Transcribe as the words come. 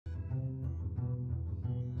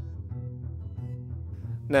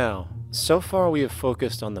Now, so far we have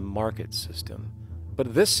focused on the market system,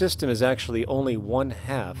 but this system is actually only one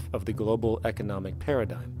half of the global economic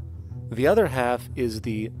paradigm. The other half is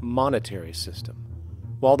the monetary system.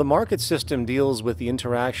 While the market system deals with the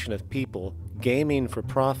interaction of people gaming for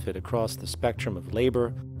profit across the spectrum of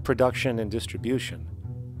labor, production, and distribution,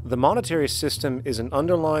 the monetary system is an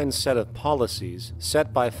underlying set of policies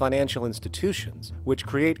set by financial institutions which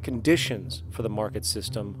create conditions for the market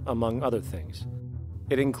system, among other things.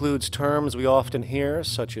 It includes terms we often hear,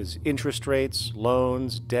 such as interest rates,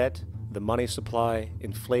 loans, debt, the money supply,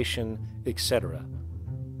 inflation, etc.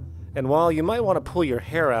 And while you might want to pull your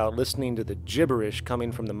hair out listening to the gibberish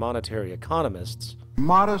coming from the monetary economists,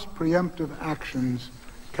 modest preemptive actions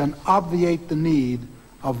can obviate the need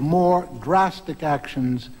of more drastic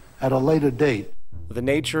actions at a later date. The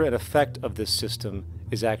nature and effect of this system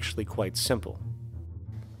is actually quite simple.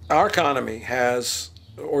 Our economy has,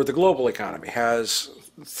 or the global economy has,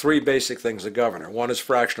 three basic things that govern it. One is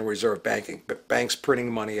fractional reserve banking, banks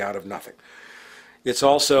printing money out of nothing. It's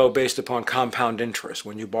also based upon compound interest.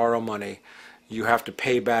 When you borrow money, you have to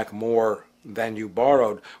pay back more than you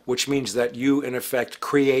borrowed, which means that you, in effect,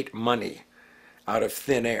 create money out of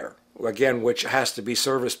thin air, again, which has to be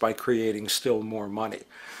serviced by creating still more money.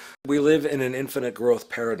 We live in an infinite growth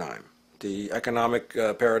paradigm. The economic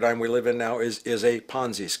paradigm we live in now is a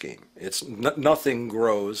Ponzi scheme. Nothing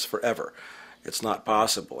grows forever. It's not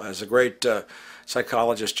possible. As a great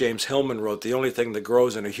psychologist James Hillman wrote, the only thing that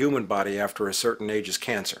grows in a human body after a certain age is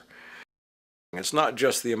cancer. It's not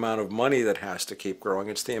just the amount of money that has to keep growing,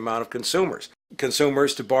 it's the amount of consumers.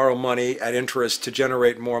 Consumers to borrow money at interest to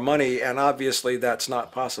generate more money, and obviously that's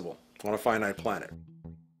not possible on a finite planet.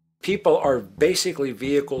 People are basically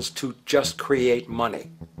vehicles to just create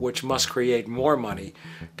money, which must create more money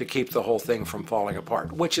to keep the whole thing from falling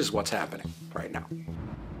apart, which is what's happening right now.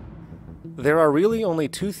 There are really only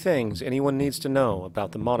two things anyone needs to know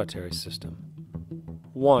about the monetary system.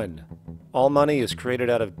 1. All money is created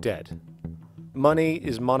out of debt. Money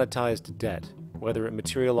is monetized debt, whether it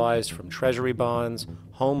materialized from treasury bonds,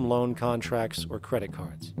 home loan contracts, or credit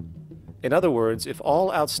cards. In other words, if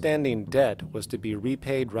all outstanding debt was to be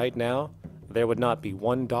repaid right now, there would not be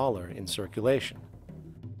 $1 in circulation.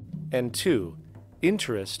 And 2.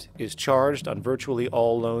 Interest is charged on virtually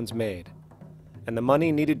all loans made, and the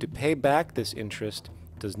money needed to pay back this interest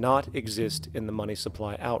does not exist in the money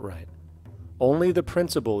supply outright. Only the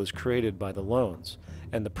principal is created by the loans,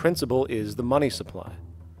 and the principal is the money supply.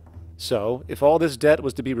 So, if all this debt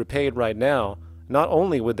was to be repaid right now, not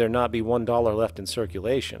only would there not be $1 left in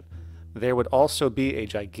circulation, there would also be a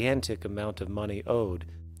gigantic amount of money owed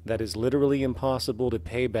that is literally impossible to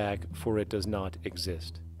pay back, for it does not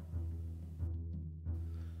exist.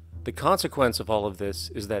 The consequence of all of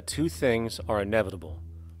this is that two things are inevitable: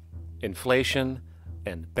 inflation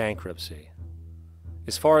and bankruptcy.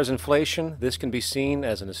 As far as inflation, this can be seen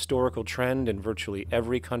as an historical trend in virtually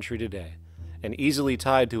every country today, and easily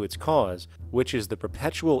tied to its cause, which is the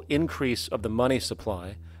perpetual increase of the money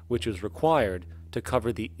supply, which is required to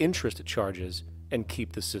cover the interest charges and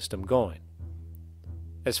keep the system going.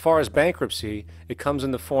 As far as bankruptcy, it comes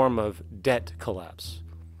in the form of debt collapse.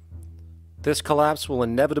 This collapse will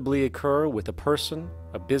inevitably occur with a person,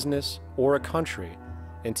 a business, or a country,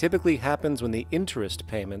 and typically happens when the interest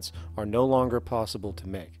payments are no longer possible to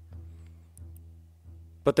make.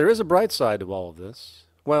 But there is a bright side to all of this.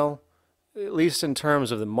 Well, at least in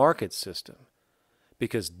terms of the market system,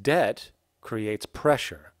 because debt creates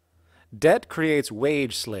pressure. Debt creates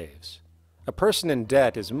wage slaves. A person in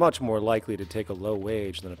debt is much more likely to take a low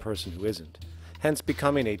wage than a person who isn't, hence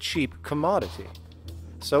becoming a cheap commodity.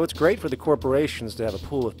 So it's great for the corporations to have a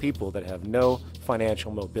pool of people that have no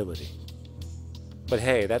financial mobility. But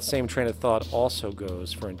hey, that same train of thought also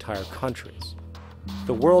goes for entire countries.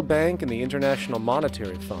 The World Bank and the International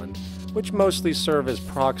Monetary Fund, which mostly serve as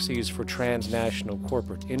proxies for transnational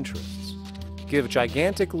corporate interests, give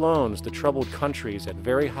gigantic loans to troubled countries at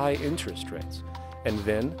very high interest rates, and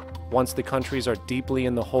then, once the countries are deeply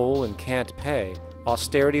in the hole and can't pay,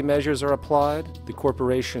 austerity measures are applied, the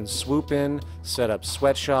corporations swoop in, set up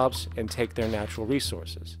sweatshops, and take their natural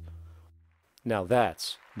resources. Now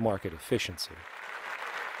that's market efficiency.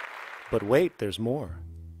 But wait, there's more.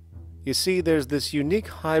 You see, there's this unique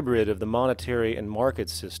hybrid of the monetary and market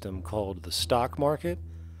system called the stock market,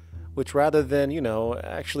 which rather than,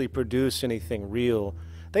 actually produce anything real,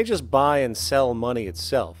 they just buy and sell money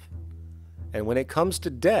itself. And when it comes to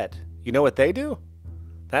debt, you know what they do?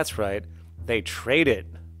 That's right, they trade it.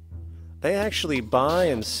 They actually buy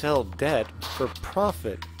and sell debt for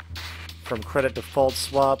profit, from credit default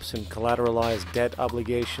swaps and collateralized debt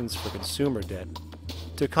obligations for consumer debt,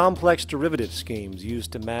 to complex derivative schemes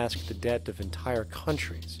used to mask the debt of entire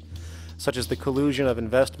countries, such as the collusion of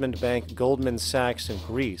investment bank Goldman Sachs in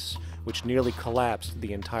Greece, which nearly collapsed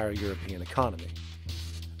the entire European economy.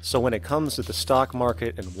 So when it comes to the stock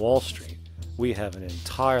market and Wall Street, we have an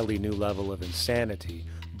entirely new level of insanity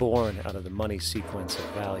born out of the money sequence of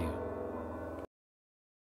value.